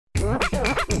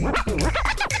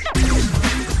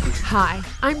Hi,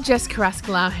 I'm Jess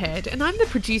Carrascal-Hurd and I'm the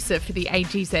producer for the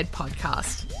AGZ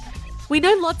podcast. We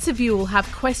know lots of you will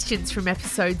have questions from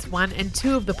episodes 1 and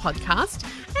 2 of the podcast,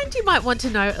 and you might want to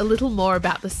know a little more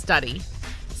about the study.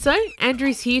 So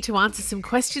Andrew's here to answer some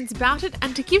questions about it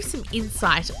and to give some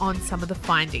insight on some of the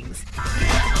findings.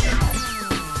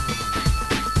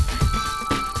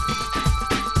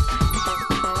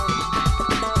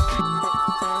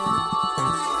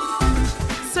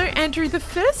 Andrew, the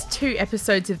first 2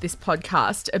 episodes of this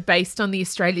podcast are based on the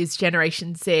Australia's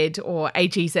Generation Z or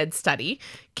AGZ study.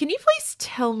 Can you please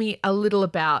tell me a little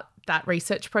about that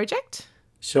research project?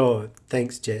 Sure,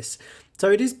 thanks Jess. So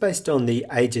it is based on the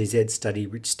AGZ study,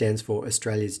 which stands for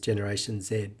Australia's Generation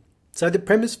Z. So the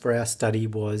premise for our study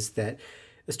was that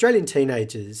Australian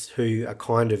teenagers who are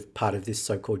kind of part of this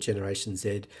so-called Generation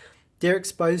Z, they're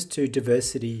exposed to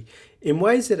diversity in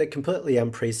ways that are completely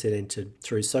unprecedented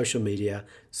through social media,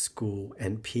 school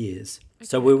and peers. Okay.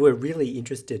 So we were really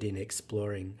interested in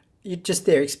exploring just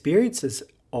their experiences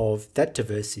of that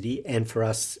diversity, and for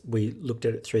us, we looked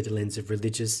at it through the lens of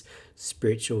religious,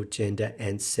 spiritual, gender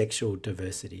and sexual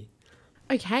diversity.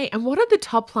 Okay, and what are the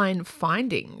top line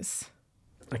findings?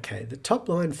 Okay, the top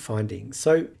line findings.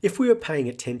 So if we were paying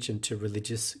attention to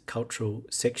religious, cultural,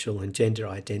 sexual and gender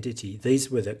identity,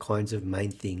 these were the kinds of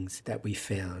main things that we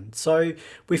found. So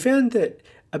we found that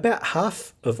about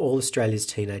half of all Australia's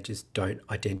teenagers don't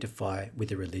identify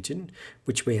with a religion,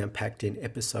 which we unpacked in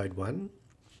episode 1.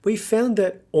 We found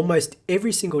that almost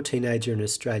every single teenager in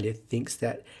Australia thinks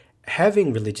that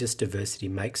having religious diversity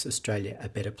makes Australia a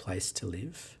better place to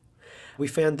live. We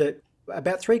found that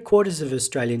about 3/4 of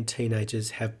Australian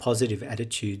teenagers have positive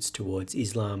attitudes towards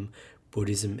Islam,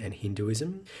 Buddhism and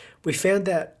Hinduism. We found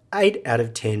that 8 out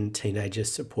of 10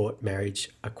 teenagers support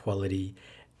marriage equality,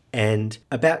 and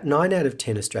about 9 out of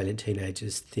 10 Australian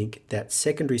teenagers think that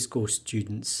secondary school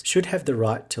students should have the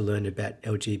right to learn about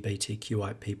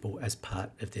LGBTQI people as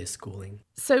part of their schooling.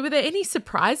 So were there any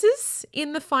surprises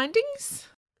in the findings?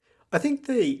 I think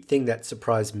the thing that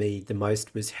surprised me the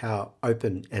most was how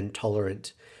open and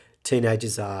tolerant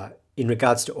teenagers are in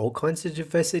regards to all kinds of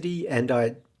diversity, and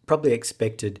I probably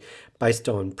expected, based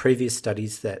on previous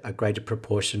studies, that a greater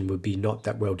proportion would be not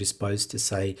that well disposed to,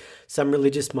 say, some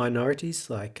religious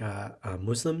minorities like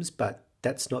Muslims, but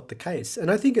that's not the case. And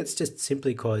I think it's just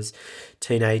simply because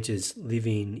teenagers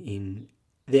living in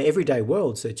their everyday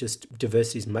worlds, so just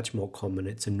diversity is much more common.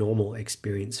 It's a normal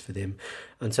experience for them.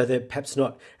 And so they're perhaps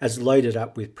not as loaded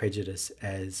up with prejudice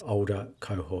as older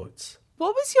cohorts.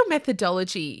 What was your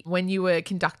methodology when you were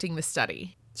conducting the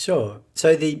study? Sure.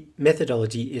 So the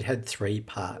methodology, it had 3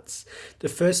 parts. The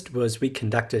first was we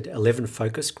conducted 11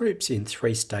 focus groups in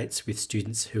 3 states with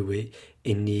students who were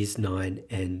in years 9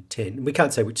 and 10. We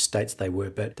can't say which states they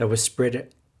were, but they were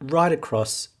spread right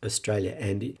across Australia,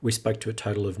 and we spoke to a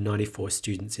total of 94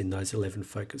 students in those 11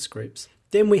 focus groups.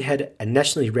 Then we had a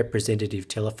nationally representative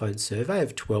telephone survey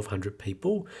of 1,200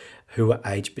 people who were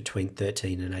aged between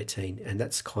 13 and 18. And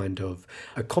that's kind of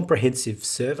a comprehensive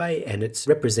survey, and it's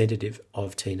representative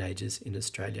of teenagers in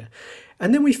Australia.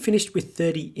 And then we finished with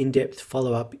 30 in-depth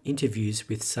follow-up interviews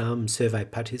with some survey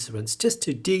participants just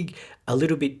to dig a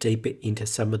little bit deeper into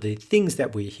some of the things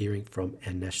that we're hearing from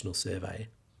our national survey.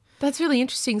 That's really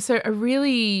interesting. So a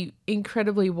really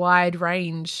incredibly wide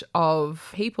range of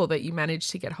people that you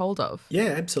managed to get hold of.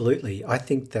 Yeah, absolutely. I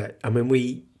think that,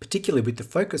 we, particularly with the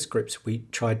focus groups, we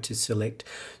tried to select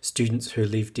students who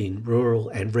lived in rural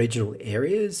and regional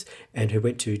areas and who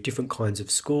went to different kinds of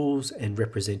schools and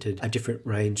represented a different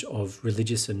range of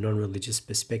religious and non-religious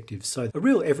perspectives. So a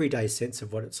real everyday sense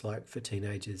of what it's like for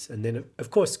teenagers. And then, of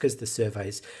course, because the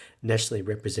survey's nationally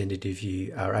representative,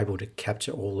 you are able to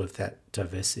capture all of that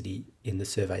diversity in the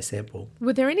survey sample.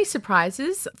 Were there any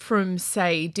surprises from,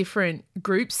 say, different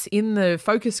groups in the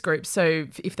focus group? So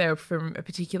if they were from a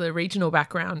particular regional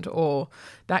background or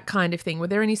that kind of thing, were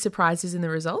there any surprises in the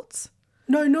results?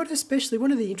 No, not especially.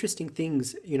 One of the interesting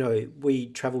things, we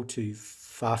travelled to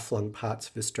far-flung parts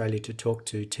of Australia to talk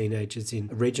to teenagers in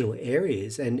regional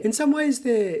areas, and in some ways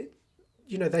they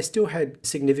still had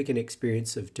significant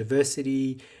experience of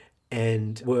diversity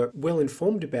and were well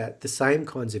informed about the same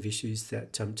kinds of issues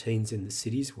that teens in the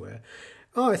cities were.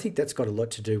 I think that's got a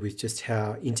lot to do with just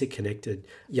how interconnected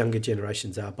younger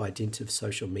generations are by dint of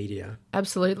social media.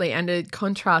 Absolutely, and a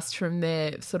contrast from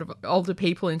their sort of older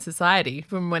people in society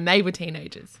from when they were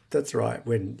teenagers. That's right,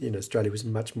 when Australia was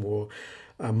much more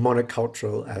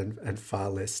monocultural and far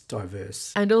less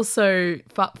diverse. And also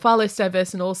far less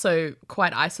diverse and also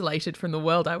quite isolated from the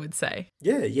world, I would say.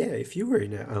 Yeah. If you were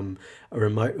in a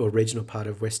remote or regional part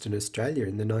of Western Australia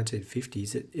in the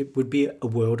 1950s, it would be a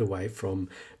world away from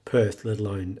Perth, let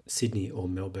alone Sydney or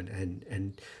Melbourne.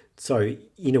 And so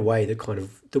in a way,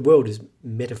 the world is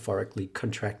metaphorically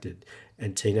contracted,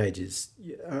 and teenagers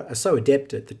are so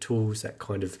adept at the tools that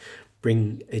kind of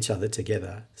bring each other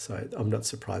together. So I'm not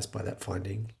surprised by that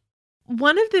finding.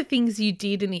 One of the things you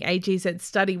did in the AGZ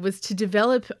study was to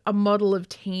develop a model of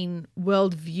teen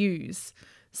worldviews.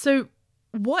 So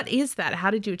what is that?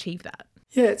 How did you achieve that?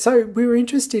 Yeah, so we were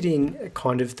interested in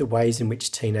kind of the ways in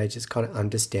which teenagers kind of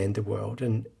understand the world,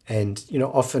 and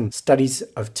often studies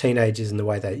of teenagers and the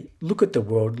way they look at the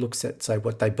world looks at, say,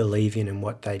 what they believe in and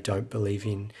what they don't believe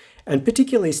in. And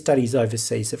particularly studies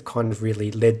overseas have kind of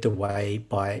really led the way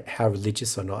by how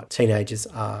religious or not teenagers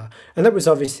are. And that was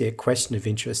obviously a question of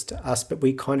interest to us, but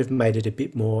we kind of made it a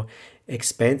bit more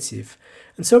expansive.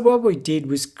 And so what we did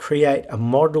was create a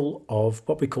model of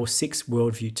what we call 6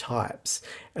 worldview types.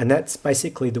 And that's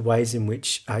basically the ways in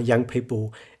which young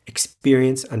people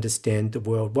experience, understand the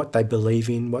world, what they believe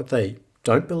in, what they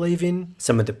don't believe in,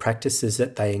 some of the practices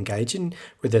that they engage in,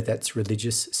 whether that's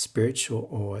religious, spiritual,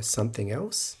 or something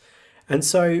else. And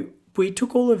so we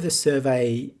took all of the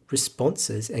survey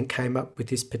responses and came up with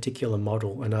this particular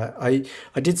model. And I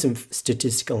did some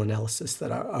statistical analysis that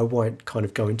I won't kind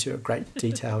of go into a great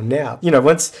detail now.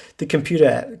 Once the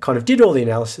computer kind of did all the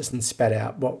analysis and spat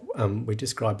out what we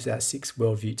described as our 6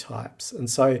 worldview types. And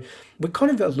so we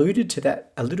kind of alluded to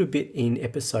that a little bit in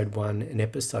episode 1 and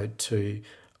episode 2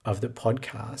 of the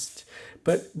podcast.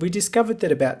 But we discovered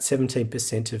that about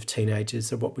 17% of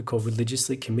teenagers are what we call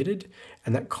religiously committed,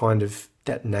 and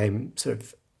that name sort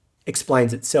of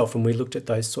explains itself. And we looked at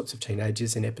those sorts of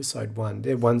teenagers in episode 1.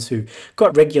 They're ones who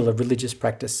got regular religious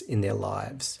practice in their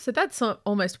lives. So that's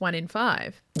almost 1 in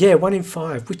 5. Yeah, 1 in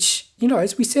 5, which,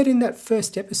 as we said in that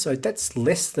first episode, that's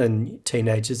less than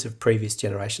teenagers of previous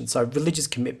generations. So religious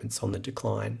commitment's on the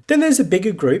decline. Then there's a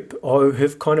bigger group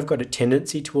who've kind of got a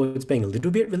tendency towards being a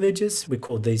little bit religious. We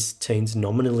call these teens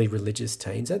nominally religious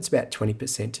teens. That's about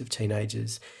 20% of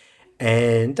teenagers.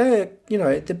 And they're,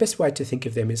 the best way to think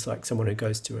of them is like someone who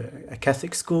goes to a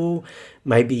Catholic school,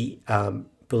 maybe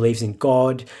believes in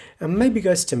God, and maybe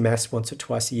goes to Mass once or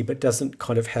twice a year, but doesn't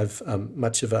kind of have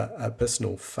much of a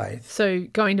personal faith. So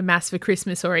going to Mass for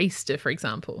Christmas or Easter, for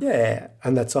example. Yeah,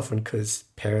 and that's often because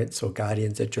parents or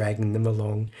guardians are dragging them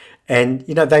along. And,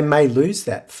 they may lose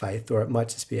that faith, or it might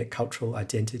just be a cultural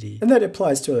identity. And that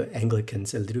applies to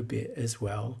Anglicans a little bit as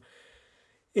well.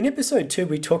 In episode 2,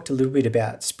 we talked a little bit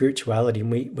about spirituality,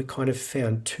 and we kind of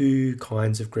found 2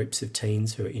 kinds of groups of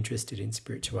teens who are interested in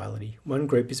spirituality. One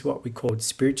group is what we called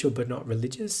spiritual but not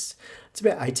religious. It's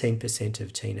about 18%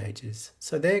 of teenagers.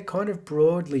 So they're kind of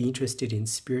broadly interested in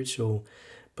spiritual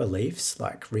beliefs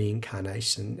like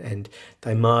reincarnation, and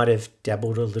they might have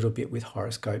dabbled a little bit with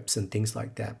horoscopes and things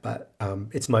like that, but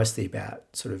it's mostly about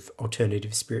sort of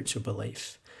alternative spiritual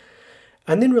belief.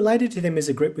 And then related to them is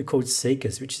a group we called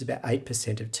seekers, which is about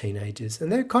 8% of teenagers.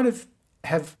 And they kind of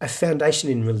have a foundation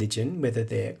in religion, whether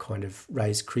they're kind of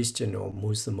raised Christian or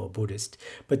Muslim or Buddhist,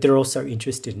 but they're also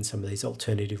interested in some of these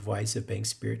alternative ways of being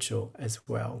spiritual as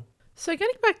well. So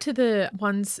getting back to the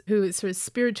ones who are sort of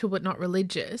spiritual but not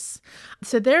religious,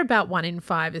 so they're about 1 in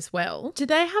 5 as well. Do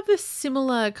they have a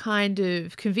similar kind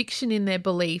of conviction in their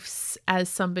beliefs as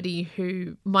somebody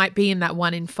who might be in that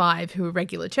 1 in 5 who are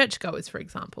regular churchgoers, for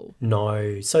example?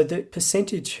 No. So the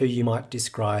percentage who you might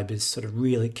describe as sort of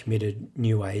really committed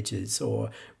New Agers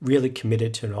or really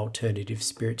committed to an alternative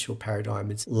spiritual paradigm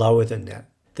is lower than that.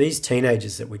 These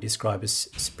teenagers that we describe as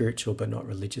spiritual but not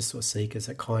religious or seekers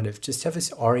are kind of just have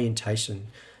this orientation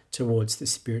towards the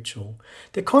spiritual.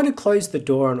 They kind of closed the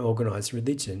door on organised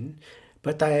religion,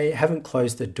 but they haven't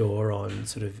closed the door on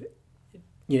sort of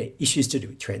issues to do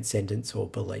with transcendence or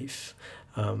belief.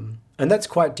 And that's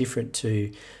quite different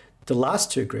to the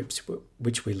last 2 groups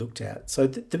which we looked at. So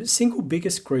the single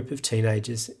biggest group of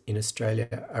teenagers in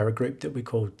Australia are a group that we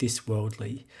call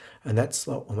this-worldly, and that's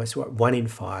almost 1 in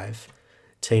 5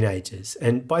 teenagers.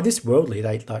 And by this worldly,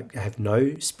 they have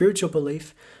no spiritual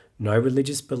belief, no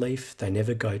religious belief. They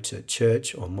never go to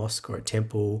church or mosque or a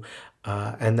temple,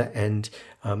 and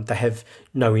they have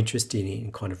no interest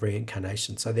in kind of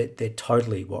reincarnation. So they're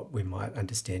totally what we might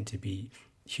understand to be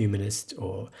humanist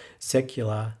or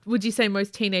secular. Would you say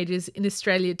most teenagers in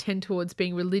Australia tend towards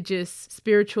being religious,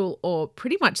 spiritual, or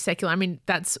pretty much secular? I mean,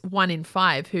 that's 1 in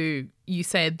 5 who you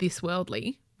say are this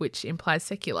worldly, which implies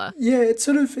secular. Yeah, it's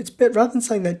rather than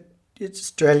saying that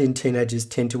Australian teenagers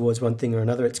tend towards one thing or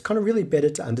another, it's kind of really better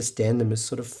to understand them as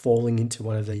sort of falling into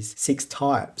one of these 6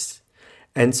 types.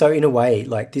 And so in a way,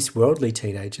 like this worldly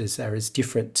teenagers are as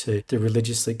different to the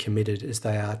religiously committed as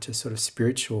they are to sort of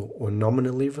spiritual or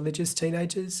nominally religious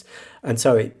teenagers. And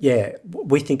so,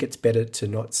 we think it's better to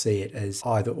not see it as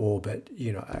either or, but,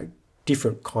 a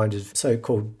different kind of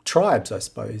so-called tribes, I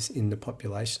suppose, in the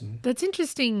population. That's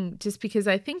interesting, just because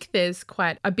I think there's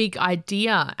quite a big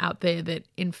idea out there that,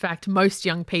 in fact, most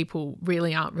young people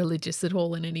really aren't religious at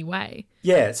all in any way.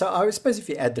 Yeah, so I suppose if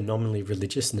you add the nominally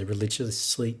religious and the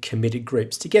religiously committed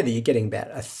groups together, you're getting about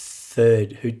a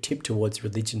third who tip towards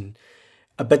religion.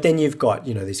 But then you've got,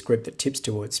 this group that tips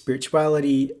towards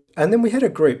spirituality. And then we had a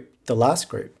group, the last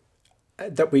group,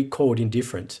 that we called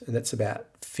indifferent, and that's about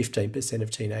 15%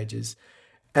 of teenagers.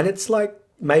 And it's like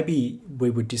maybe we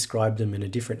would describe them in a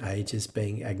different age as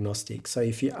being agnostic. So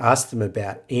if you ask them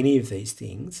about any of these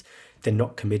things, they're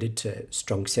not committed to a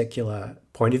strong secular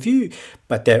point of view,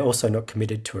 but they're also not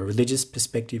committed to a religious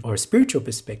perspective or a spiritual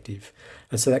perspective.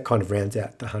 And so that kind of rounds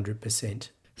out the 100%.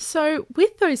 So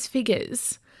with those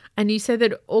figures, and you say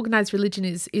that organised religion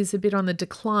is a bit on the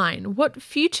decline, what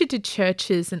future do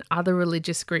churches and other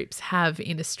religious groups have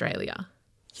in Australia?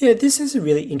 Yeah, this is a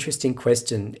really interesting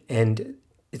question, and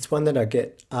it's one that I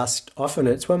get asked often.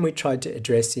 It's one we tried to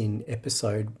address in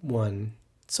episode 1.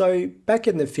 So back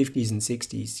in the 50s and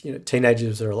 60s,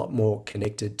 teenagers are a lot more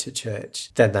connected to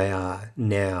church than they are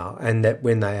now, and that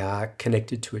when they are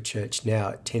connected to a church now,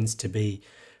 it tends to be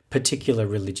particular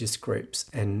religious groups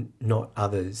and not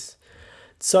others.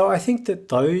 So I think that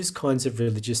those kinds of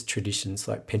religious traditions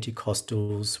like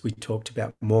Pentecostals, we talked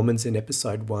about Mormons in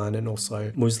episode 1, and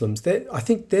also Muslims, I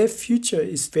think their future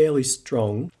is fairly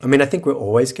strong. I mean, I think we're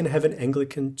always going to have an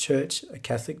Anglican church, a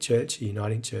Catholic church, a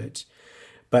uniting church,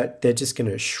 but they're just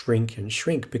going to shrink and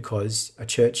shrink because a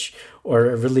church or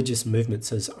a religious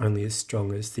movement is only as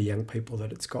strong as the young people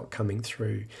that it's got coming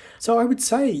through. So I would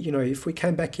say, if we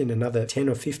came back in another 10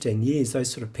 or 15 years,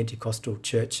 those sort of Pentecostal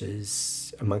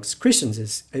churches amongst Christians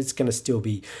is going to still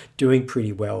be doing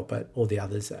pretty well, but all the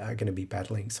others are going to be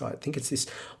battling. So I think it's this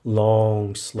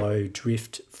long, slow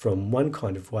drift from one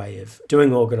kind of way of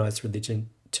doing organised religion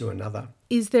to another.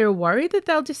 Is there a worry that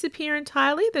they'll disappear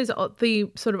entirely, the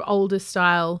sort of older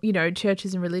style,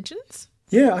 churches and religions?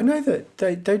 Yeah, I know that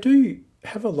they do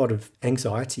have a lot of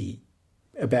anxiety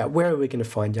about where are we going to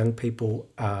find young people,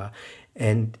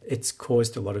 and it's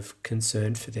caused a lot of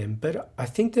concern for them. But I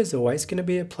think there's always going to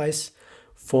be a place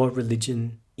for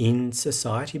religion in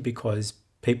society because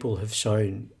people have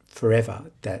shown forever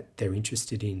that they're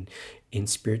interested in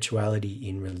spirituality,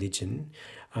 in religion.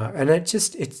 And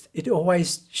it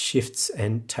always shifts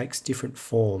and takes different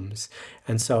forms.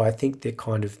 And so I think the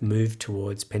kind of move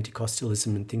towards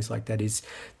Pentecostalism and things like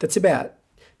that's about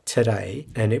today,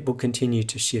 and it will continue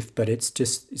to shift, but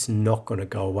it's not going to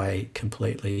go away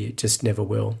completely. It just never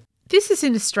will. This is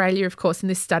in Australia, of course, and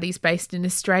this study is based in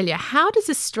Australia. How does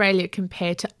Australia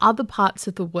compare to other parts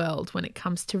of the world when it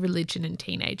comes to religion and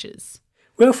teenagers?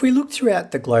 Well, if we look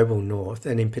throughout the global north,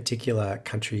 and in particular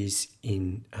countries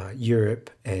in Europe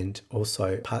and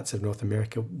also parts of North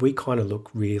America, we kind of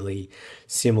look really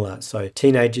similar. So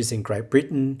teenagers in Great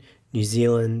Britain, New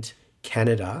Zealand,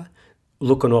 Canada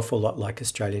look an awful lot like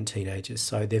Australian teenagers.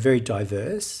 So they're very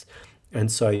diverse. And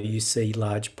so you see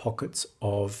large pockets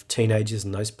of teenagers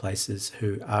in those places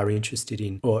who are interested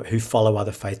in or who follow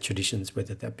other faith traditions,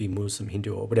 whether that be Muslim,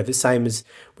 Hindu or whatever, same as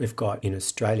we've got in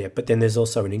Australia. But then there's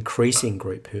also an increasing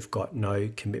group who've got no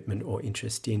commitment or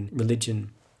interest in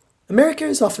religion. America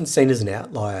is often seen as an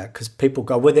outlier because people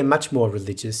go, well, they're much more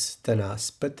religious than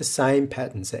us, but the same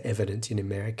patterns are evident in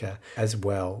America as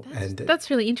well. That's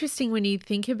really interesting when you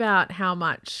think about how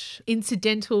much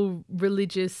incidental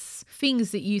religious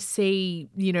things that you see,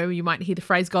 you might hear the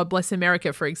phrase, God bless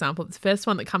America, for example. It's the first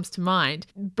one that comes to mind,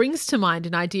 brings to mind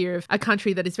an idea of a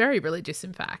country that is very religious,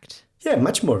 in fact. Yeah,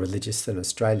 much more religious than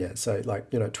Australia. So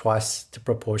twice the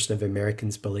proportion of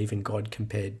Americans believe in God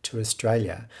compared to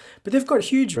Australia. But they've got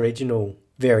huge regional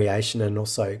variation and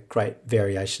also great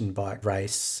variation by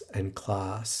race and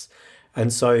class.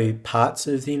 And so parts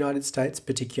of the United States,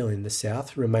 particularly in the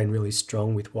South, remain really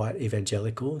strong with white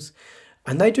evangelicals.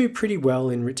 And they do pretty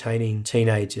well in retaining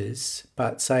teenagers,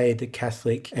 but say the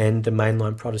Catholic and the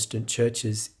mainline Protestant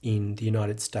churches in the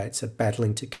United States are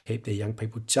battling to keep their young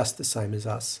people just the same as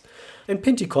us. And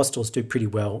Pentecostals do pretty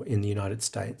well in the United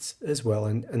States as well,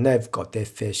 and they've got their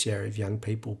fair share of young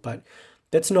people, but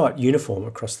that's not uniform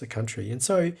across the country. And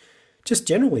so just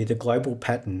generally the global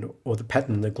pattern or the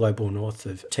pattern in the global north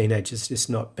of teenagers just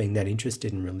not being that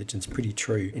interested in religion is pretty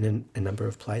true in a number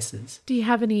of places. Do you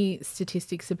have any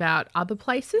statistics about other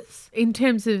places? In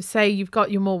terms of, say, you've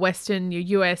got your more Western, your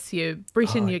US, your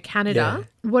Britain, your Canada.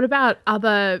 Yeah. What about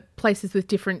other places with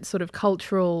different sort of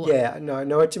cultural... Yeah, no, I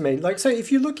know what you mean. Like, so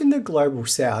if you look in the global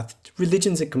south,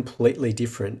 religion's a completely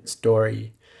different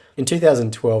story. In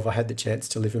 2012, I had the chance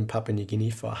to live in Papua New Guinea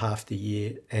for half the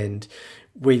year, and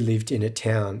we lived in a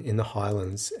town in the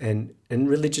highlands, and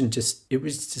religion it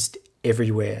was just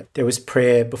everywhere. There was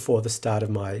prayer before the start of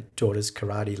my daughter's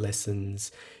karate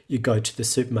lessons. You go to the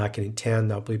supermarket in town,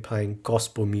 they'll be playing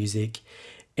gospel music.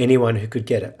 Anyone who could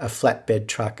get a flatbed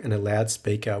truck and a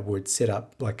loudspeaker would set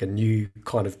up like a new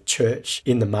kind of church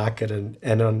in the market.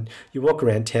 And you walk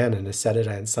around town on a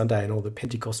Saturday and Sunday and all the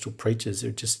Pentecostal preachers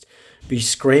would just be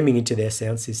screaming into their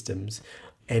sound systems.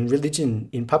 And religion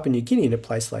in Papua New Guinea, in a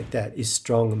place like that, is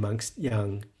strong amongst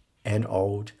young and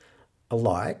old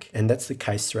alike. And that's the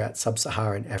case throughout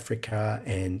sub-Saharan Africa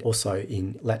and also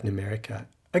in Latin America.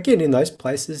 Again, in those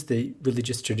places, the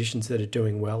religious traditions that are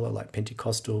doing well are like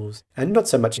Pentecostals, and not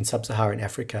so much in sub-Saharan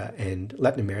Africa and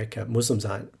Latin America. Muslims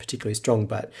aren't particularly strong,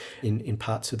 but in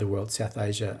parts of the world, South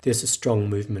Asia, there's a strong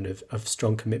movement of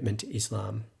strong commitment to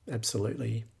Islam.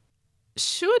 Absolutely.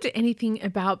 Should anything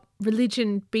about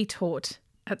religion be taught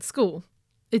at school?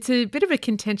 It's a bit of a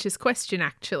contentious question,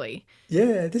 actually.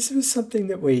 Yeah, this was something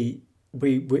that we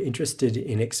were interested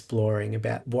in exploring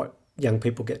about what young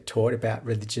people get taught about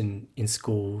religion in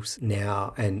schools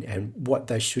now and what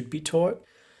they should be taught.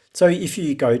 So if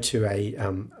you go to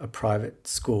a private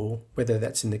school, whether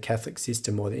that's in the Catholic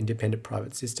system or the independent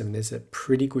private system, there's a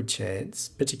pretty good chance,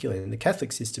 particularly in the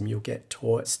Catholic system, you'll get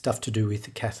taught stuff to do with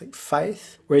the Catholic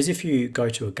faith. Whereas if you go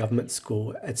to a government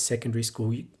school at secondary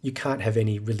school, you can't have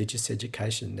any religious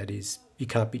education. That is, you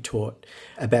can't be taught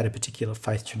about a particular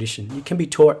faith tradition. You can be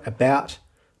taught about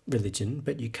religion,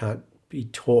 but you can't be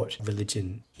taught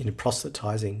religion in a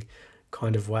proselytizing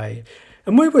kind of way.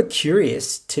 And we were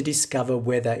curious to discover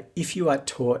whether if you are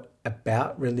taught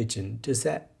about religion, does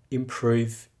that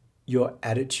improve your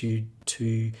attitude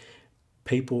to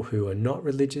people who are not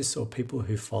religious or people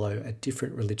who follow a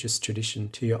different religious tradition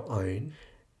to your own?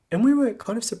 And we were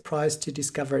kind of surprised to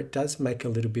discover it does make a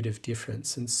little bit of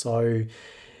difference. And so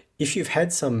if you've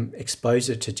had some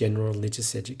exposure to general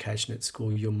religious education at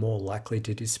school, you're more likely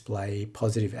to display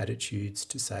positive attitudes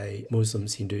to, say,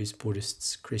 Muslims, Hindus,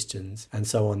 Buddhists, Christians, and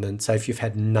so on, than, say, if you've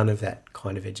had none of that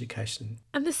kind of education.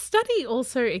 And the study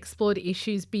also explored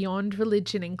issues beyond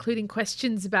religion, including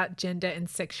questions about gender and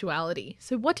sexuality.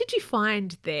 So what did you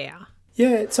find there?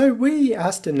 Yeah, so we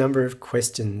asked a number of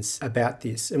questions about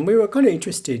this, and we were kind of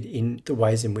interested in the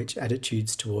ways in which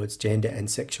attitudes towards gender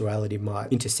and sexuality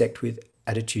might intersect with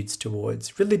attitudes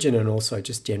towards religion, and also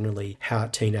just generally how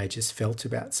teenagers felt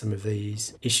about some of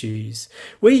these issues.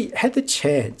 We had the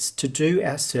chance to do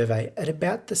our survey at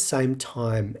about the same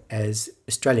time as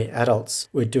Australian adults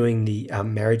were doing the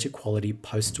marriage equality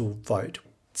postal vote.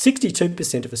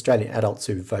 62% of Australian adults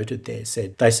who voted there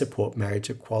said they support marriage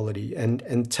equality,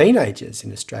 and teenagers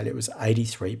in Australia, it was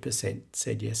 83%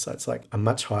 said yes. So it's like a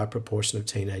much higher proportion of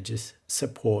teenagers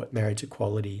support marriage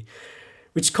equality,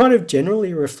 which kind of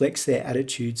generally reflects their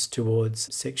attitudes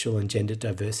towards sexual and gender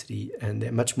diversity, and they're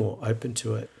much more open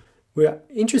to it. We're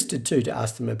interested too to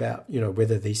ask them about,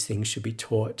 whether these things should be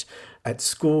taught at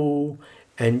school,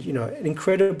 and, an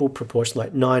incredible proportion,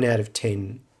 like 9 out of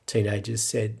 10 teenagers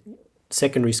said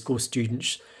secondary school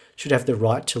students should have the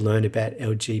right to learn about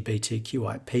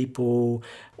LGBTQI people.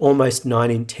 Almost 9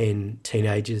 in 10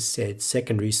 teenagers said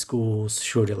secondary schools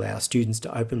should allow students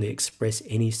to openly express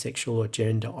any sexual or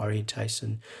gender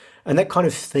orientation. And that kind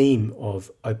of theme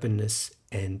of openness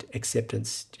and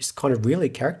acceptance just kind of really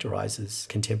characterises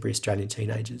contemporary Australian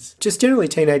teenagers. Just generally,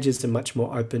 teenagers are much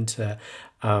more open to,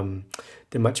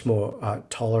 they're much more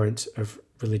tolerant of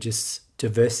religious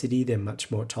diversity, they're much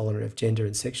more tolerant of gender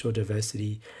and sexual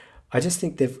diversity. I just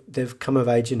think they've come of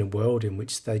age in a world in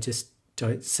which they just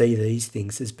don't see these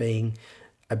things as being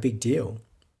a big deal.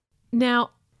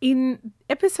 Now, in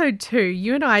episode 2,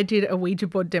 you and I did a Ouija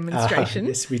board demonstration.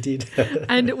 Yes, we did.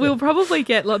 And we'll probably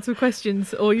get lots of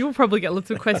questions, or you'll probably get lots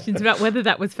of questions about whether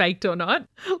that was faked or not.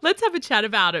 Let's have a chat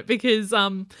about it because,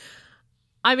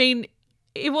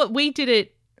 we did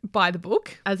it by the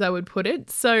book, as I would put it.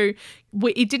 So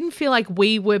it didn't feel like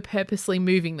we were purposely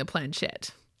moving the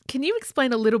planchette. Can you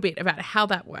explain a little bit about how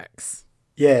that works?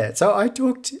 Yeah, so I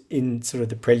talked in sort of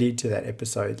the prelude to that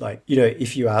episode, like,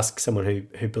 if you ask someone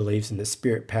who believes in the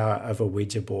spirit power of a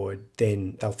Ouija board,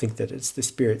 then they'll think that it's the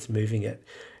spirits moving it.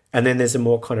 And then there's a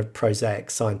more kind of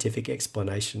prosaic scientific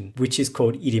explanation, which is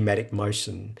called idiomatic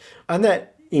motion. And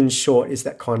that, in short, is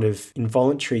that kind of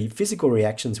involuntary physical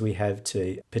reactions we have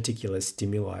to particular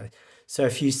stimuli. So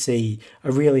if you see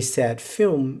a really sad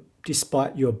film,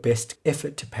 despite your best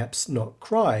effort to perhaps not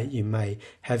cry, you may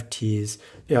have tears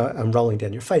rolling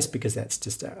down your face, because that's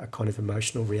just a kind of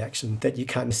emotional reaction that you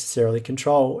can't necessarily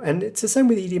control. And it's the same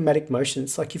with idiomatic motion.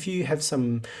 It's like if you have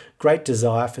some great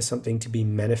desire for something to be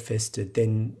manifested,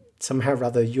 then somehow or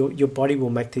other your body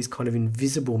will make these kind of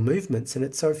invisible movements.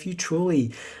 And so if you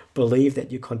truly believe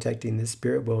that you're contacting the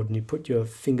spirit world and you put your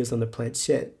fingers on the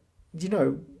planchette,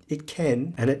 it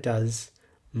can, and it does,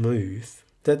 move.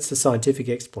 That's the scientific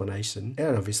explanation.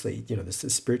 And obviously, there's the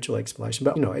spiritual explanation.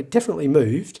 But, it definitely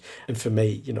moved. And for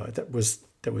me, that was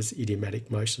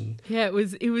idiomatic motion. Yeah, it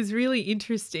was really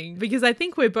interesting, because I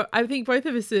think both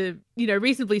of us are,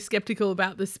 reasonably skeptical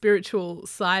about the spiritual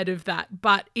side of that,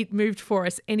 but it moved for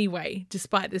us anyway,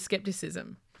 despite the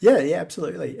skepticism. Yeah,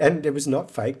 absolutely. And it was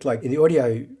not faked. Like in the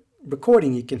audio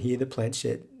recording, you can hear the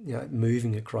planchette,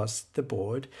 moving across the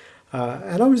board.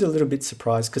 And I was a little bit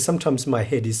surprised, because sometimes my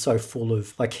head is so full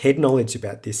of head knowledge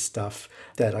about this stuff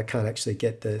that I can't actually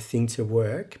get the thing to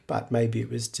work. But maybe it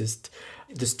was just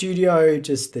the studio,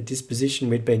 just the disposition.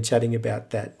 We'd been chatting about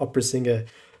that opera singer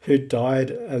who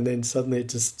died, and then suddenly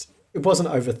it wasn't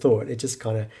overthought. It just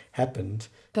kind of happened.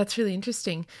 That's really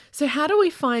interesting. So how do we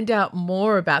find out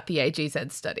more about the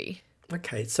AGZ study?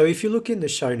 Okay, so if you look in the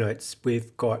show notes,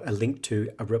 we've got a link to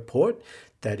a report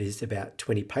that is about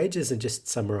 20 pages and just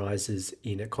summarises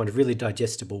in a kind of really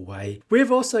digestible way.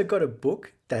 We've also got a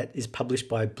book that is published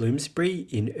by Bloomsbury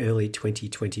in early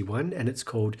 2021, and it's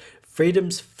called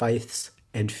Freedoms, Faiths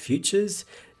and Futures,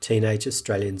 Teenage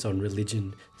Australians on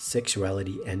Religion,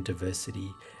 Sexuality and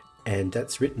Diversity. And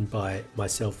that's written by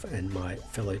myself and my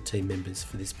fellow team members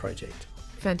for this project.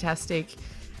 Fantastic.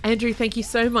 Andrew, thank you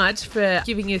so much for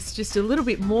giving us just a little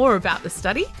bit more about the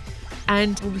study,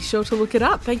 and we'll be sure to look it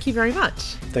up. Thank you very much.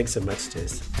 Thanks so much,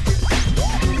 Jess.